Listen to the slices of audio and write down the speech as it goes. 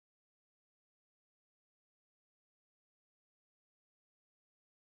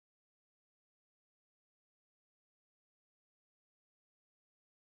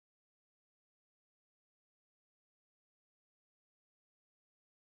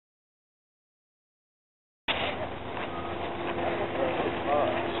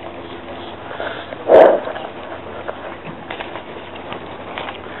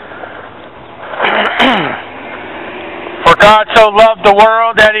God so loved the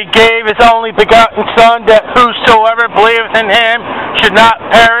world that he gave his only begotten Son, that whosoever believeth in him should not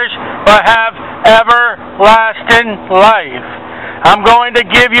perish, but have everlasting life. I'm going to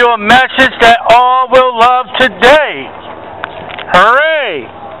give you a message that all will love today. Hooray!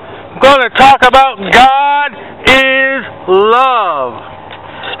 I'm going to talk about God is love.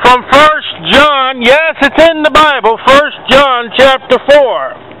 From 1 John, yes, it's in the Bible, 1 John chapter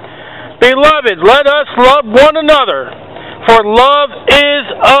 4. Beloved, let us love one another, for love is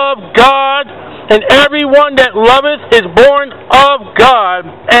of God, and everyone that loveth is born of God,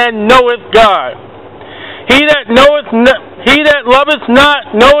 and knoweth God. He that loveth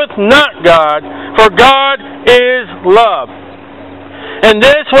not knoweth not God, for God is love. And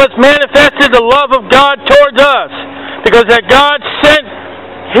this was manifested the love of God towards us, because that God sent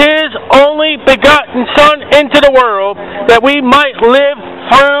his only begotten Son into the world, that we might live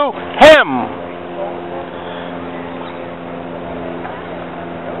through him.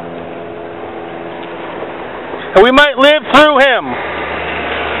 And we might live through him.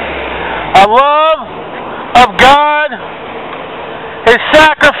 A love of God is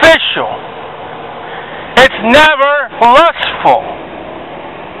sacrificial. It's never lustful,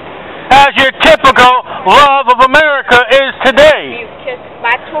 as your typical love of America is today.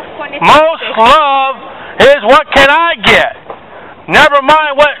 Most love is what can I get? Never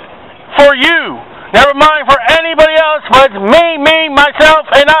mind what for you. Never mind for anybody else, but it's me, myself,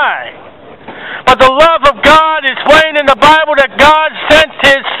 and I. But the love of God is explained in the Bible that God sent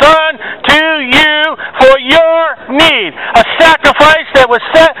his Son to you for your need. A sacrifice that was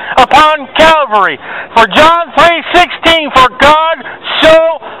set upon Calvary. For John 3:16, for God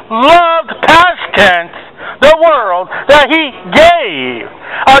so loved, past tense, the world that he gave.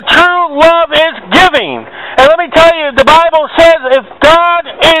 A true love is giving. And let me tell you, the Bible says if God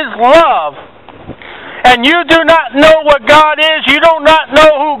is love, and you do not know what God is, you do not know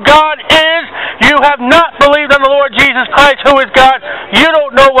who God is, you have not believed on the Lord Jesus Christ, who is God, you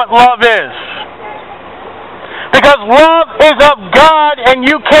don't know what love is. Because love is of God, and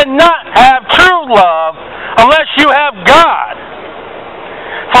you cannot have true love unless you have God.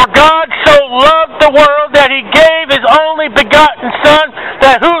 For God so loved the world that he gave his only begotten Son,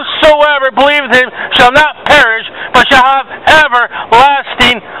 that whosoever believeth him shall not perish, but shall have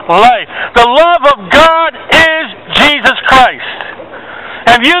everlasting life. The love of God is Jesus Christ.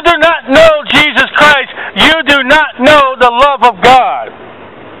 And if you do not know Jesus Christ, you do not know the love of God.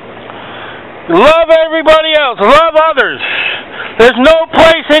 Love everybody else. Love others. There's no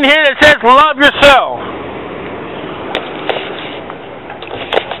place in here that says love yourself.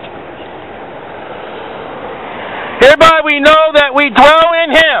 Hereby we know that we dwell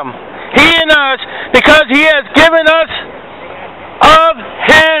in him, he in us, because he has given us of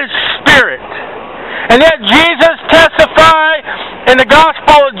his Spirit. And that Jesus testified in the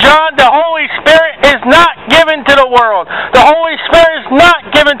Gospel of John, the Holy Spirit is not given to the world. The Holy Spirit is not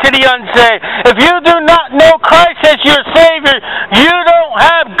given to the unsaved. If you do not know Christ as your Savior, you don't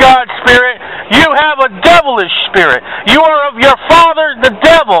have God's Spirit. You have a devilish spirit. You are of your father, the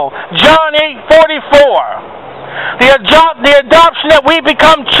devil. John 8:44. The adoption that we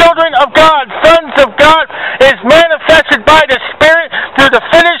become children of God, sons of God, is manifested by the Spirit through the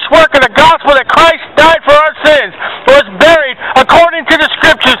finished work of the gospel that Christ died for our sins, was buried according to the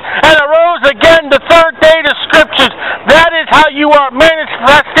Scriptures, and arose again the third day, the Scriptures. That is how you are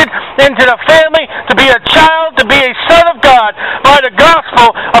manifested into the family, to be a child, to be a son of God, by the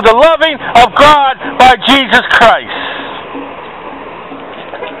gospel of the loving of God by Jesus Christ.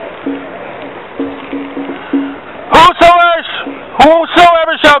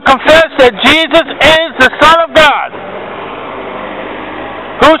 Whosoever shall confess that Jesus is the Son of God.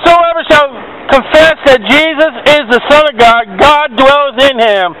 Whosoever shall confess that Jesus is the Son of God, God dwells in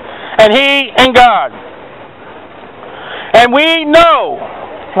him, and he in God. And we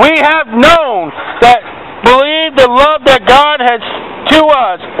have known that, believe the love that God has to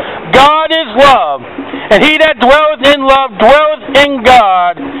us. God is love, and he that dwelleth in love dwelleth in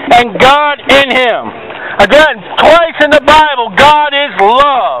God, and God in him. Again, twice in the Bible, God is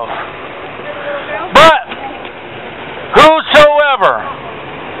love. But whosoever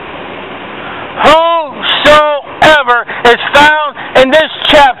is found in this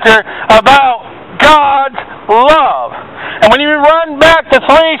chapter about God's love. And when you run back to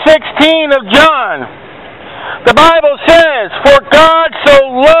 3:16 of John, the Bible says, for God so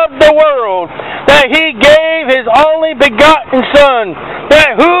loved the world that he gave his only begotten Son,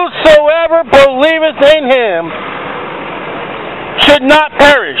 that whosoever believeth in him should not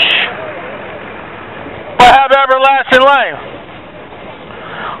perish, but have everlasting life.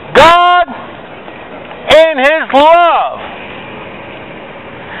 God in His love,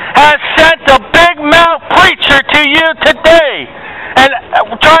 has sent a big mouth preacher to you today and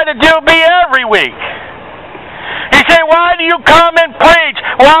try to do me every week. He said, why do you come and preach?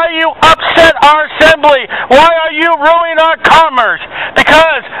 Why do you upset our assembly? Why are you ruining our commerce?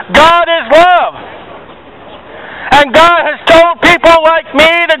 Because God is love. And God has told people like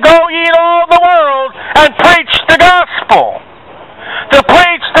me to go ye into all the world and preach the gospel. To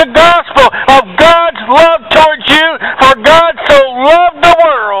preach the gospel of God's love towards you. For God so loved the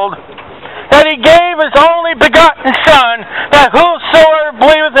world that He gave His only begotten Son, that whosoever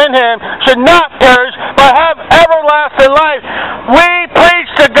believeth in Him should not perish, but have everlasting life. We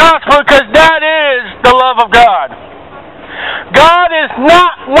preach the gospel because that is the love of God. God is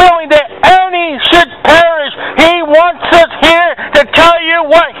not willing that any should perish. He wants us here to tell you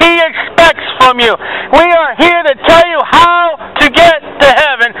what He expects from you. We are here to tell you how to get to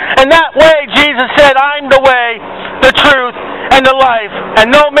heaven. And that way, Jesus said, I'm the way, the truth, and the life, and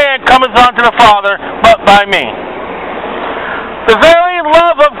no man cometh unto the Father but by me. The very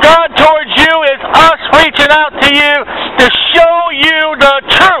love of God towards you is us reaching out to you to show you the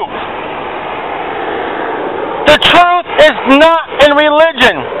truth. The truth is not in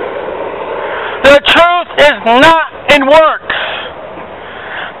religion. The truth is not in works.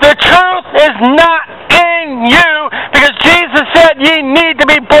 The truth is not in you, because Jesus said ye need to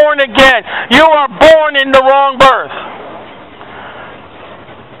be born again. You are born in the wrong birth.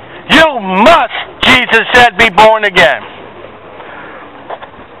 You must, Jesus said, be born again.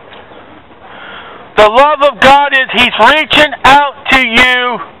 The love of God is He's reaching out to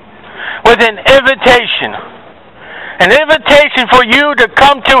you with an invitation. An invitation for you to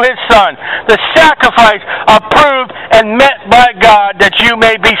come to His Son, the sacrifice approved and met by God that you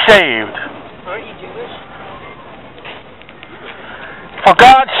may be saved. Aren't you Jewish? For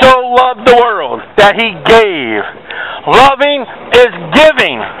God so loved the world that He gave. Loving is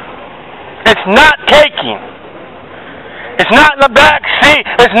giving. It's not taking. It's not in the back seat.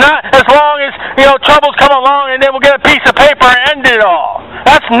 It's not as long as, troubles come along and then we'll get a piece of paper and end it all.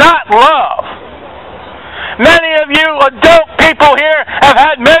 That's not love. Many of you adult people here have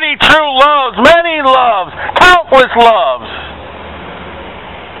had many true loves, countless loves.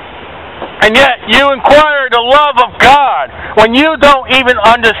 And yet you inquire the love of God when you don't even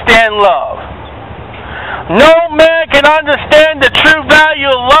understand love. No man can understand the true value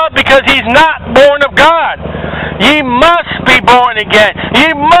of love because he's not born of God. Ye must be born again. Ye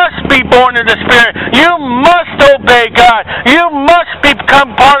must be born of the Spirit. You must obey God. You must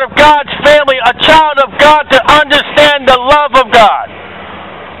become part of God's family, a child of God, to understand the love of God.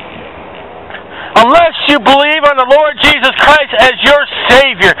 Unless you believe on the Lord Jesus Christ as your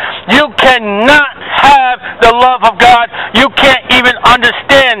Savior, you cannot have the love of God. You can't even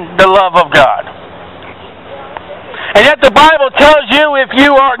understand the love of God. And yet the Bible tells you if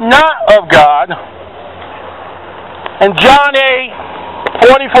you are not of God, in John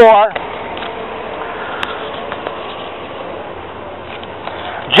 8:44,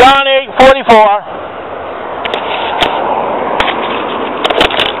 John 8:44,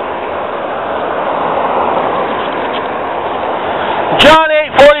 John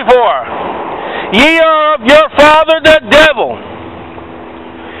 8:44, ye are of your father the devil,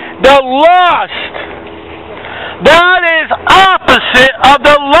 the lust. That is opposite of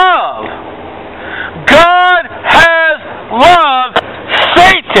the love. God has love.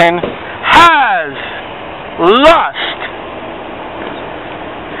 Satan has lust.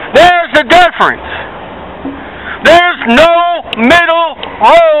 There's the difference. There's no middle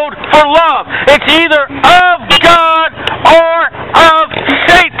road for love. It's either of God or of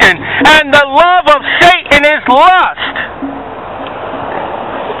Satan. And the love of Satan is lust.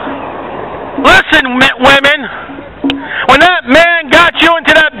 Listen, women. When that man got you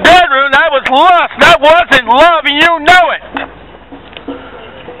into that bedroom, that was lust. That wasn't love, and you know it.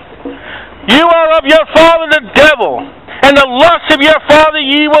 You are of your father the devil, and the lust of your father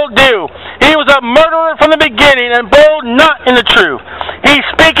ye will do. He was a murderer from the beginning, and bold not in the truth. He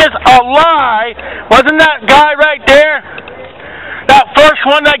speaketh a lie. Wasn't that guy right there? That first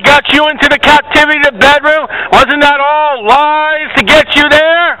one that got you into the captivity of the bedroom? Wasn't that all lies to get you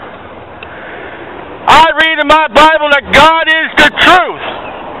there? I read in my Bible that God is the truth.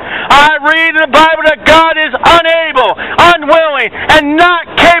 I read in the Bible that God is unable, unwilling, and not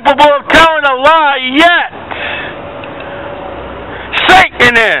capable of telling a lie yet.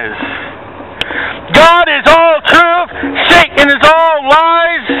 Satan is. God is all truth. Satan is all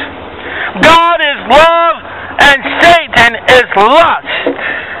lies. God is love, and Satan is lust.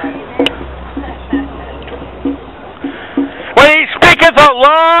 When he speaketh a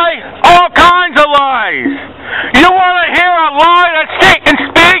lie, all kinds of lies.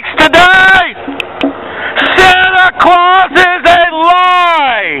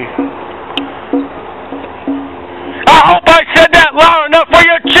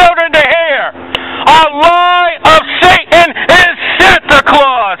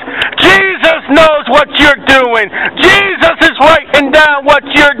 what you're doing. Jesus is writing down what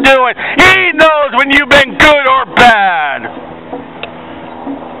you're doing. He knows when you've been good or bad.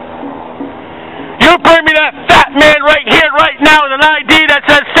 You bring me that fat man right here, right now, with an ID that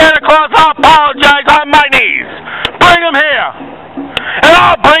says Santa Claus, I'll apologize on my knees. Bring him here. And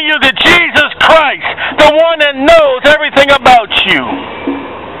I'll bring you to Jesus Christ, the one that knows everything about you.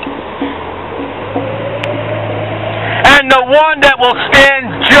 And the one that will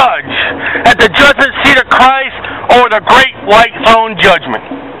stand judge at the judgment seat of Christ or the great white throne judgment.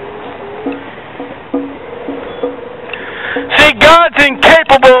 See, God's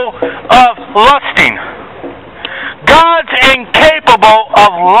incapable of lusting. God's incapable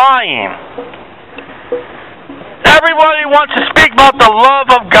of lying. Everybody wants to speak about the love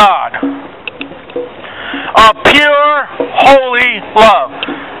of God. A pure, holy love.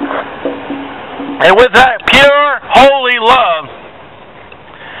 And with that pure, holy love,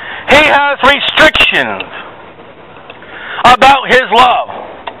 He has restrictions about His love.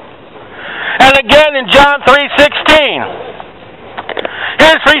 And again in John 3:16,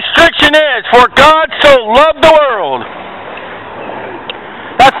 His restriction is, for God so loved the world.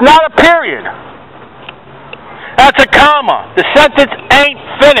 That's not a period. That's a comma. The sentence ain't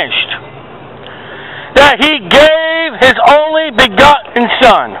finished. That He gave His only begotten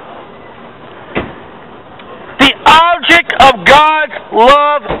Son. The object of God's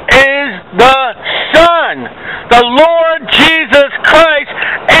love is the Son. The Lord Jesus Christ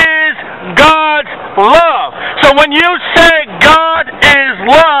is God's love. So when you say God is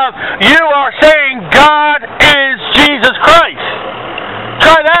love, you are saying God is Jesus Christ.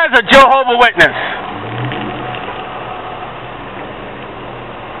 Try that as a Jehovah's Witness.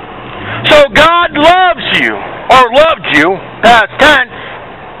 So God loves you, or loved you, past tense.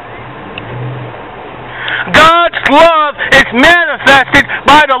 God's love is manifested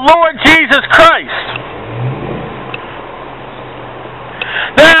by the Lord Jesus Christ.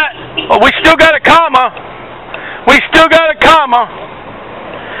 That, we still got a comma. We still got a comma.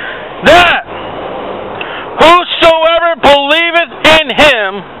 That, whosoever believeth in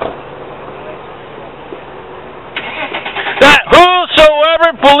Him, that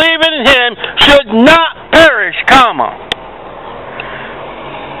whosoever believeth in Him should not perish, comma.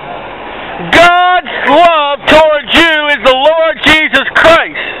 God's love towards you is the Lord Jesus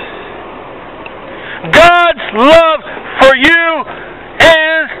Christ. God's love for you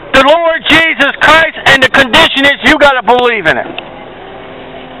is the Lord Jesus Christ, and the condition is you got to believe in it.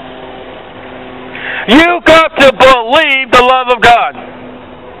 You got to believe the love of God.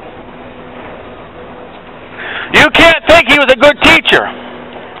 You can't think He was a good teacher.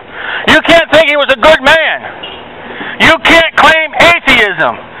 You can't think He was a good man. You can't claim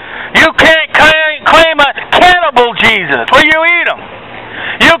atheism. You can't claim a cannibal Jesus where you eat him.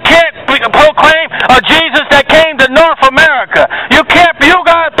 You can't proclaim a Jesus that came to North America. You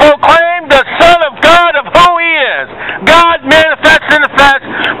got to proclaim the Son of God of who He is. God manifested in the flesh,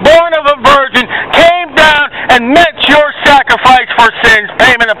 born of a virgin, came down and met your sacrifice for sins,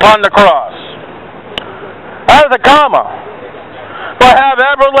 payment upon the cross. That is a comma. Will have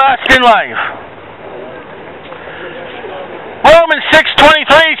everlasting life. Romans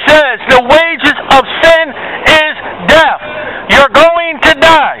 6:23 says, the wages of sin is death. You're going to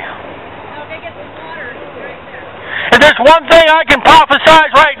die. If there's one thing I can prophesy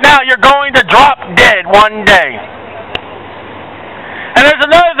right now, you're going to drop dead one day. And there's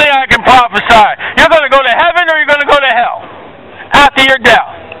another thing I can prophesy. You're going to go to heaven or you're going to go to hell after your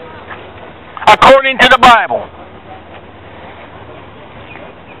death, according to the Bible.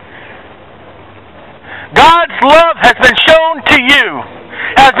 God's love has been shown to you,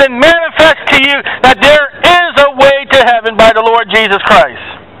 has been manifest to you, that there is a way to heaven by the Lord Jesus Christ.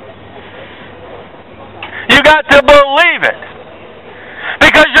 You got to believe it,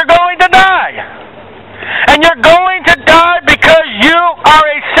 because you're going to die. And you're going to die because you are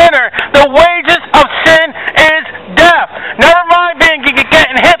a sinner. The wages of sin is death. Never mind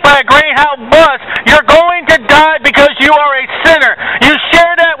getting hit by a Greyhound bus. You're going to die because you are a sinner. You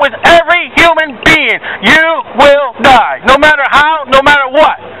share that with every human being. You will die. No matter how, no matter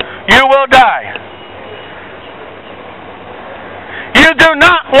what, you will die. You do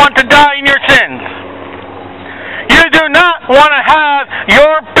not want to die in your sins. You do not want to have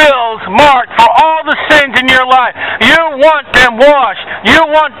your bills marked for all the sins in your life. You want them washed. You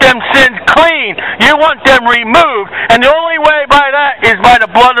want them sins clean. You want them removed. And the only way by that is by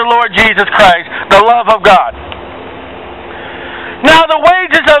the blood of the Lord Jesus Christ, the love of God. Now the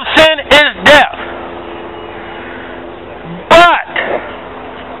wages of sin is death. But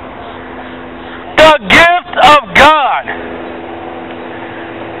the gift of God,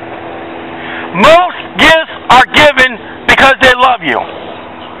 Most gifts are given because they love you.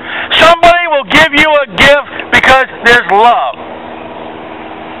 Somebody will give you a gift because there's love.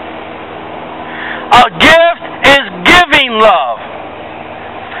 A gift is giving love.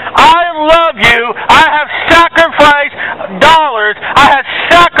 I love you. I have sacrificed dollars. I have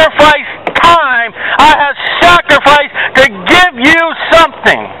sacrificed time. I have sacrificed to give you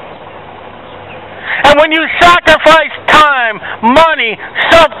something. And when you sacrifice time, money,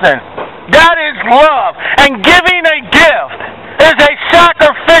 something, that is love. And giving a gift is a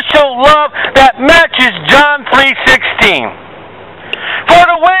sacrificial love that matches John 3:16. For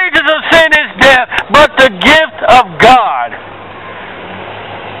the wages of sin is death, but the gift of God.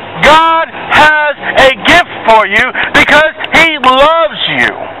 God has a gift for you because He loves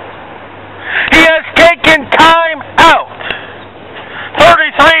you. He has taken time out.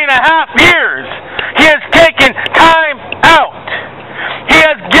 33 and a half years. He has taken time out. He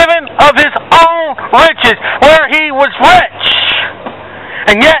has given of His own riches where He was rich.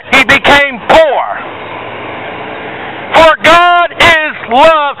 And yet He became poor. For God is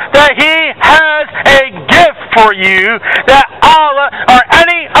love, that He has a gift for you that Allah or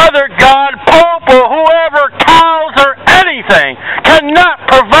any other God, Pope or whoever, cows or anything cannot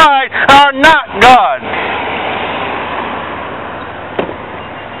provide, are not God.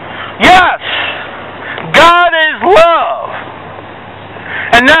 Yes, God is love.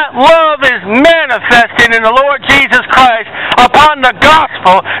 And that love is manifested in the Lord Jesus Christ upon the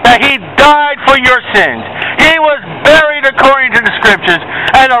gospel that He died for your sins. He was buried according to the Scriptures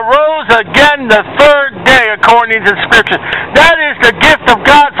and arose again the third day according to the Scriptures. That is the gift of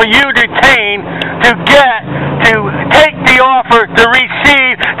God for you to attain, to get, to take the offer, to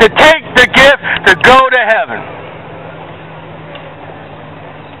receive, to take the gift, to go to heaven.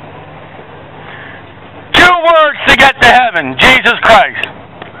 2 words to get to heaven: Jesus Christ.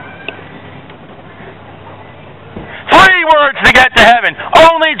 3 words to get to heaven: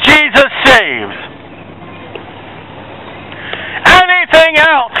 only Jesus saves. Anything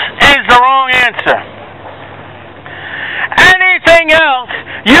else is the wrong answer. Anything else,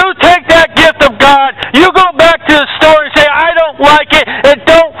 you take that gift of God, you go back to the store and say, I don't like it, it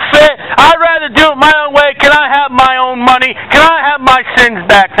don't fit, I'd rather do it my own way, can I have my own money, can I have my sins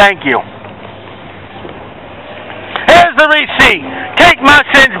back, thank you. Here's the receipt, take my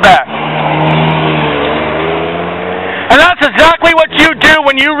sins back. And that's exactly what you do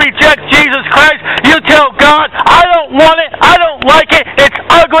when you reject Jesus Christ. You tell God, I don't want it, I don't like it, it's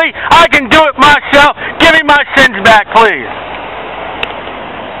ugly, I can do it myself, give me my sins back, please.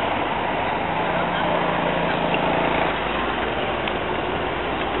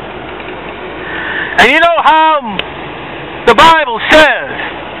 And you know how the Bible says,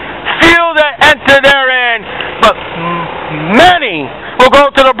 few that enter therein, but many will go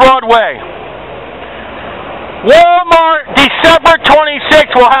to the broad way. Walmart, December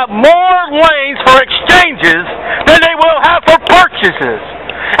 26th, will have more lanes for exchanges than they will have for purchases.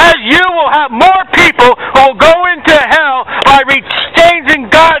 As you will have more people who will go into hell by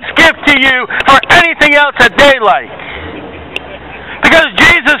exchanging God's gift to you for anything else that they like. Because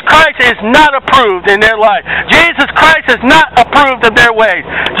Jesus Christ is not approved in their life. Jesus Christ is not approved of their ways.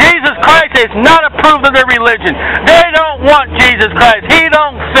 Jesus Christ is not approved of their religion. They don't want Jesus Christ. He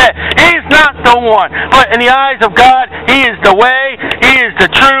don't fit. He's not the one. But in the eyes of God, He is the way, He is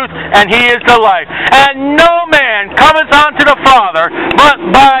the truth, and He is the life. And no man cometh unto the Father but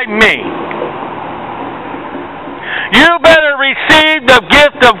by me. You better receive the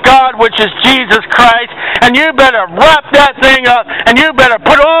gift of God, which is Jesus Christ, and you better wrap that thing up, and you better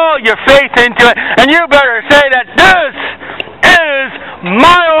put all your faith into it, and you better say that this is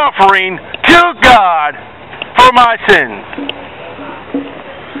my offering to God for my sins.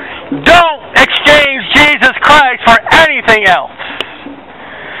 Don't exchange Jesus Christ for anything else,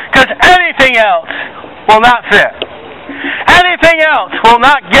 because anything else will not fit. Anything else will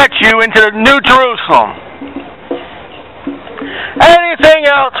not get you into the New Jerusalem. Anything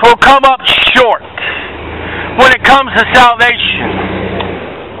else will come up short when it comes to salvation.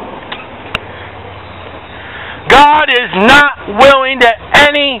 God is not willing that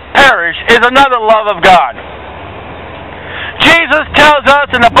any perish is another love of God. Jesus tells us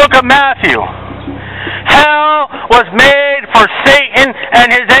in the book of Matthew, hell was made for Satan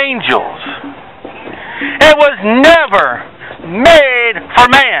and his angels. It was never made for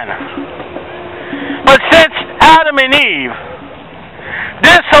man. But since Adam and Eve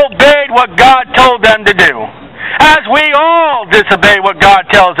disobeyed what God told them to do, as we all disobey what God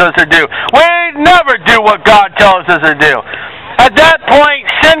tells us to do, we never do what God tells us to do. At that point,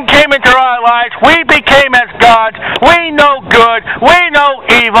 sin came into our lives. We became as gods. We know good. We know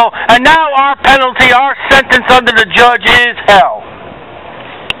evil, and now our penalty, our sentence under the judge is hell.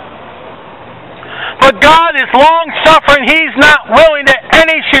 But God is long-suffering. He's not willing that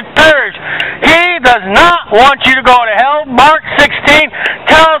any should perish. He does not want you to go to hell. Mark 16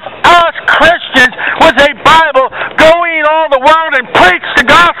 tells us Christians with a Bible, go in all the world and preach the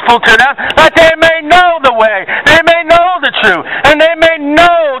gospel to them, that they may know the way, they may know the truth, and they may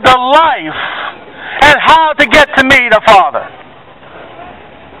know the life and how to get to me, the Father.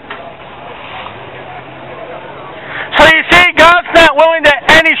 So you see, God's not willing that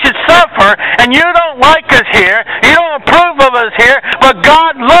any should suffer, and you don't like us here, you don't approve of us here, but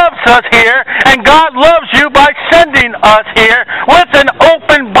God loves us here, and God loves you by sending us here with an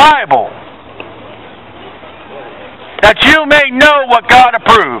open Bible, that you may know what God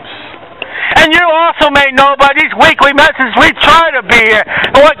approves. And you also may know by these weekly messages we try to be here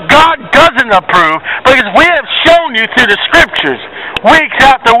what God doesn't approve, because we have shown you through the Scriptures weeks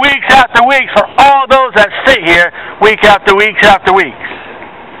after weeks after weeks for all those that sit here week after weeks after weeks.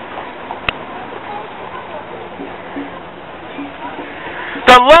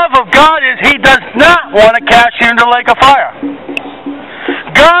 The love of God is He does not want to cast you into the lake of fire.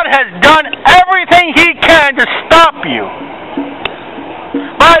 God has done everything He can to stop you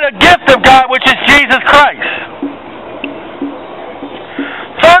by the gift of God, which is Jesus Christ.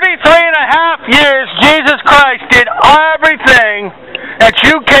 33.5 years, Jesus Christ did everything that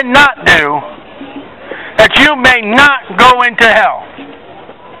you cannot do, that you may not go into hell.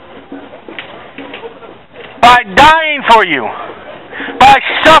 By dying for you, by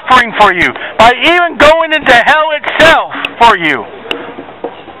suffering for you, by even going into hell itself for you,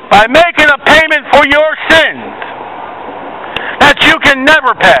 by making a payment for your sins that you can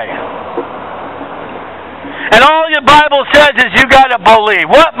never pay. And all your Bible says is you got to believe.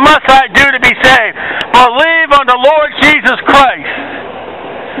 What must I do to be saved? Believe on the Lord Jesus Christ,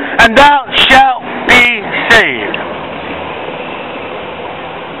 and thou shalt be saved.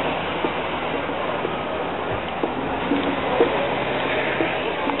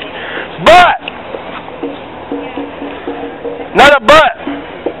 But, not a but,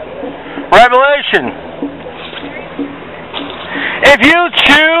 Revelation. If you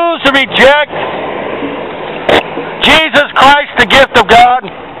choose to reject Jesus Christ, the gift of God,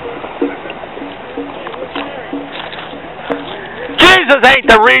 Jesus ain't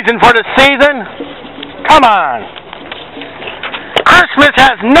the reason for the season. Come on. Christmas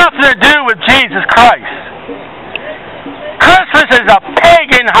has nothing to do with Jesus Christ. Christmas is a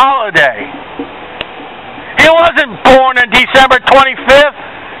pagan holiday. He wasn't born on December 25th.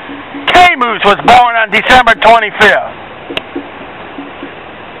 Camus was born on December 25th.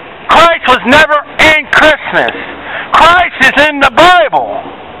 Christ was never in Christmas. Christ is in the Bible.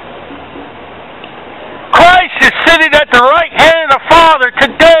 Christ is sitting at the right hand of the Father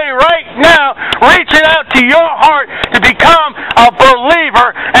today, right now, reaching out to your heart to become a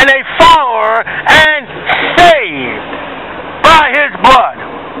believer and a follower and saved by His blood.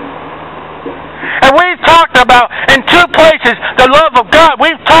 And we've talked about, in two places, the love of God.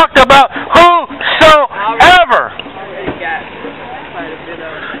 We've talked about whosoever.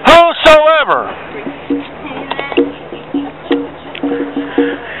 Whosoever.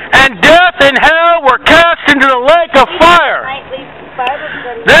 And death and hell were cast into the lake of fire.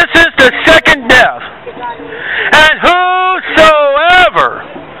 This is the second death. And whosoever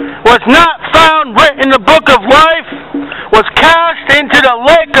was not found written in the book of life was cast into the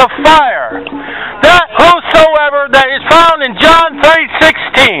lake of fire. That whosoever that is found in John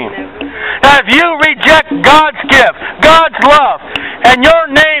 3:16. That if you reject God's gift, God's love, and your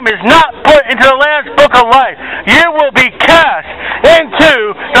name is not put into the Lamb's book of life, you will be cast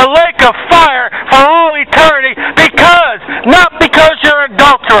into the lake of fire for all eternity, not because you're an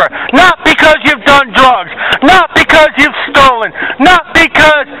adulterer, not because you've done drugs, not because you've stolen, not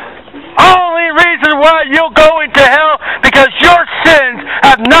because only reason why you'll go into hell, because your sins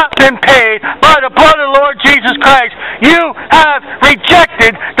have not been paid by the blood of the Lord Jesus Christ. You have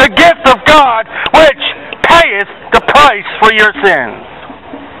rejected the gift of God, which payeth the price for your sins.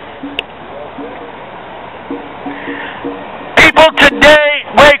 People today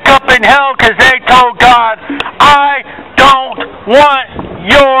wake up in hell because they told God, I don't want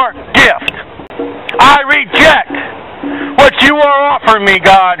your gift. I reject what you are offering me,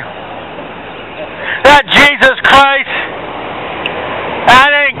 God. That Jesus Christ, that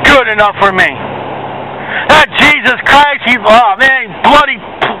ain't good enough for me. That Jesus Christ, bloody,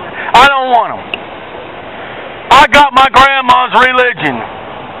 I don't want him. I got my grandma's religion.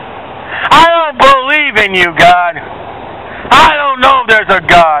 I don't believe in you, God. I don't know if there's a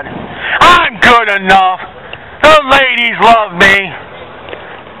God. I'm good enough. The ladies love me.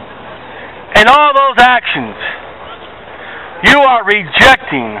 in all those actions, you are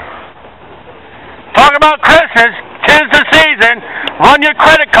rejecting. Talk about Christmas, 'tis the season, run your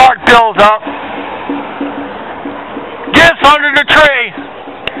credit card bills up. Gifts under the tree.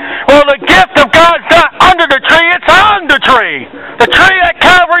 Well, the gift of God's not under the tree, it's on the tree. The tree at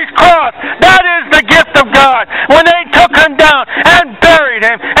Calvary's cross, that is the gift of God. When they took him down and buried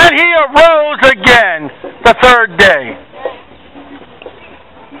him, and he arose again the third day.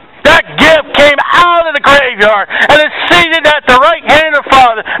 That gift came out of the graveyard and is seated at the right hand of the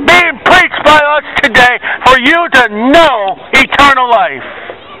Father, being preached by us today for you to know eternal life.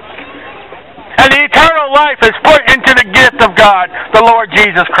 And the eternal life is put into the gift of God, the Lord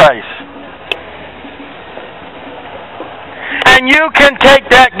Jesus Christ. And you can take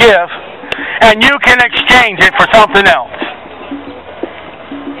that gift and you can exchange it for something else.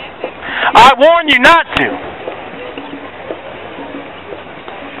 I warn you not to.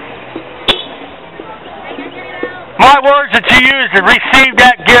 My words that you use to receive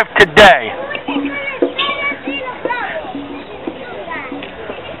that gift today.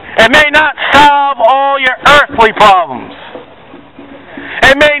 It may not solve all your earthly problems.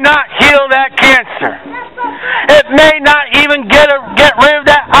 It may not heal that cancer. It may not even get rid of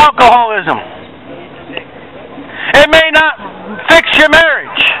that alcoholism. It may not fix your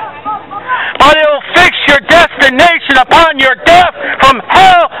marriage. But it will fix your destination upon your death from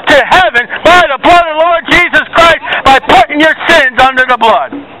hell to heaven by the blood of the Lord Jesus Christ, by putting your sins under the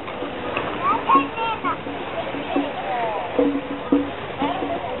blood.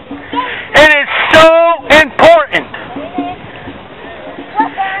 It is so important.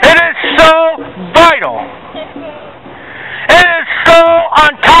 It is so vital. It is so on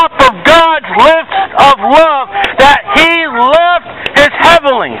top of God's list of love that He left His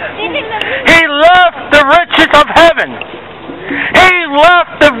heavenlies. He left the riches of heaven. He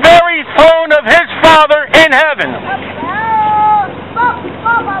left the very throne of His Father in heaven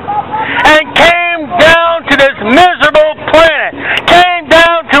and came down to this miserable planet, came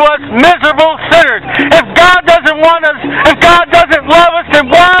down to us miserable sinners. If God doesn't want us, if God doesn't love us, then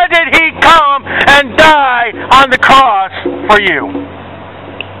why did He come and die on the cross for you?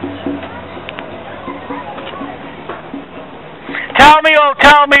 Tell me, oh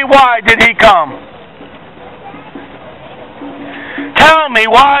tell me, why did He come? Tell me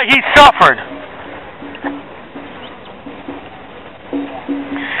why He suffered.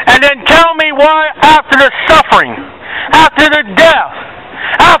 And then tell me why after the suffering, after the death,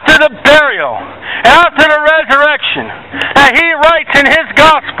 after the burial, after the resurrection, and He writes in His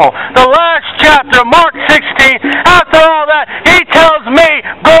gospel, the last chapter, Mark 16, after all that, He tells me,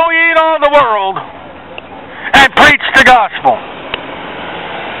 go ye in all the world and preach the gospel.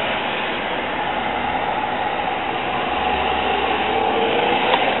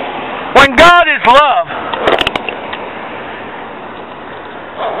 When God is love,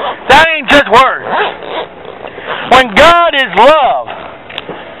 that ain't just words. When God is love,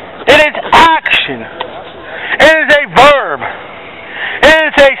 it is action. It is a verb. It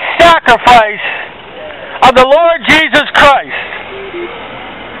is a sacrifice of the Lord Jesus Christ.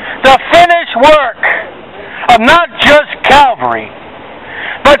 The finished work of not just Calvary,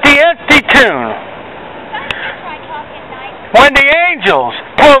 but the empty tomb. When the angels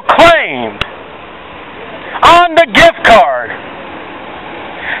proclaimed on the gift card,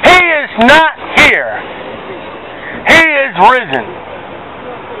 He is not here. He is risen.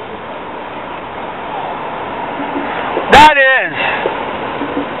 That is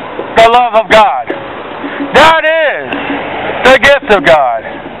the love of God. That is the gift of God.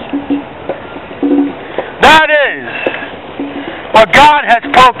 That is what God has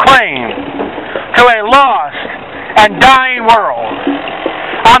proclaimed to a lost and dying world.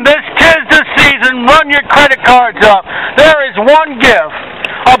 On this 'tis the season, run your credit cards up. There is one gift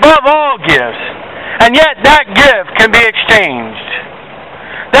above all gifts, and yet that gift can be exchanged.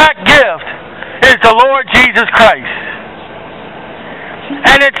 That gift is the Lord Jesus Christ.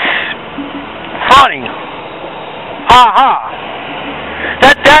 And it's funny,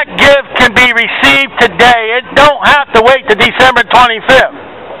 that gift can be received today. It don't have to wait to December 25th.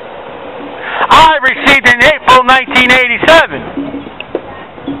 I received it in April 1987.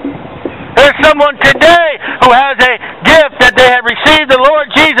 There's someone today who has a gift that they have received the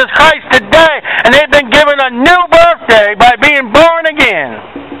Lord Jesus Christ today, and they've been given a new birthday by being born again.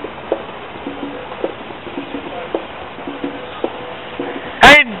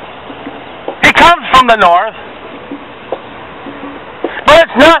 And He comes from the north, but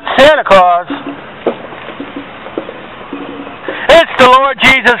it's not Santa Claus. It's the Lord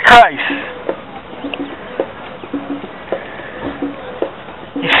Jesus Christ.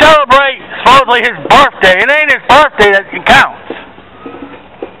 You celebrate supposedly his birthday. It ain't his birthday that counts.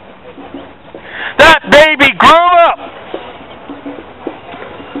 That baby grew up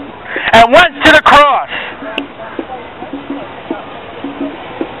and went to the cross.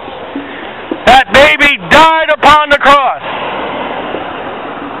 That baby died upon the cross.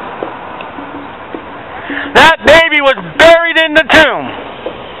 That baby was buried in the tomb.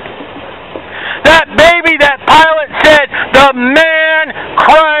 That baby that Pilate said, the man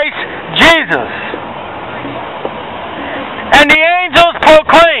Christ Jesus. And the angels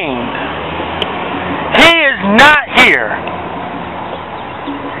proclaimed, he is not here.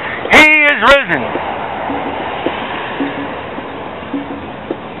 He is risen.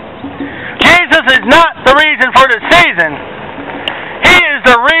 Jesus is not the reason for the season. He is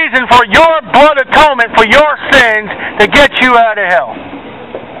the reason for your blood atonement for your sins to get you out of hell.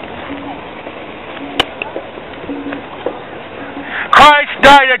 Christ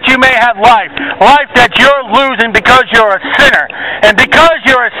died that you may have life. Life that you're losing because you're a sinner. And because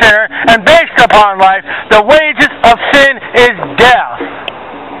you're a sinner, and based upon life, the wages of sin is death.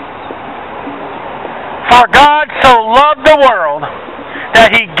 For God so loved the world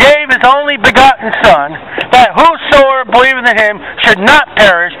that he gave his only begotten Son, that whosoever believeth in him should not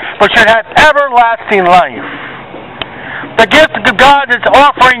perish, but should have everlasting life. The gift of God that's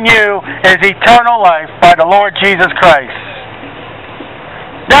offering you is eternal life by the Lord Jesus Christ.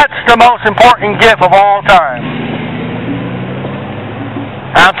 That's the most important gift of all time.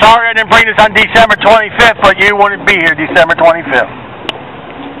 I'm sorry I didn't bring this on December 25th, but you wouldn't be here December 25th.